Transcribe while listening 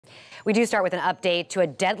We do start with an update to a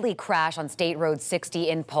deadly crash on State Road 60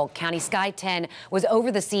 in Polk County. Sky 10 was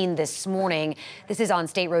over the scene this morning. This is on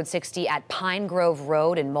State Road 60 at Pine Grove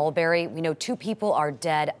Road in Mulberry. We know 2 people are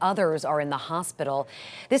dead. Others are in the hospital.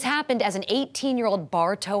 This happened as an 18-year-old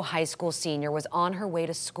Bartow High School senior was on her way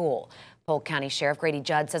to school. Polk County Sheriff Grady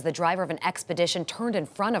Judd says the driver of an Expedition turned in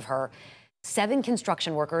front of her. 7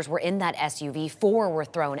 construction workers were in that SUV. 4 were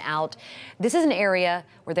thrown out. This is an area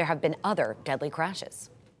where there have been other deadly crashes.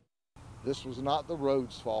 This was not the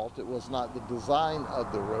road's fault. It was not the design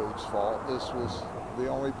of the road's fault. This was the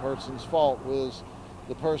only person's fault was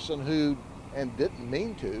the person who, and didn't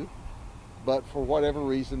mean to, but for whatever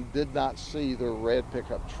reason did not see the red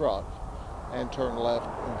pickup truck and turned left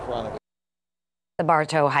in front of it. The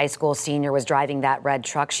Bartow High School senior was driving that red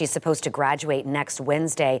truck. She's supposed to graduate next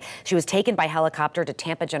Wednesday. She was taken by helicopter to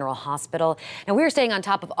Tampa General Hospital. And we are staying on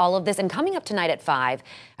top of all of this. And coming up tonight at 5,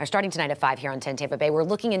 or starting tonight at 5 here on 10 Tampa Bay, we're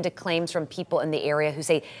looking into claims from people in the area who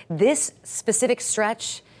say this specific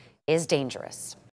stretch is dangerous.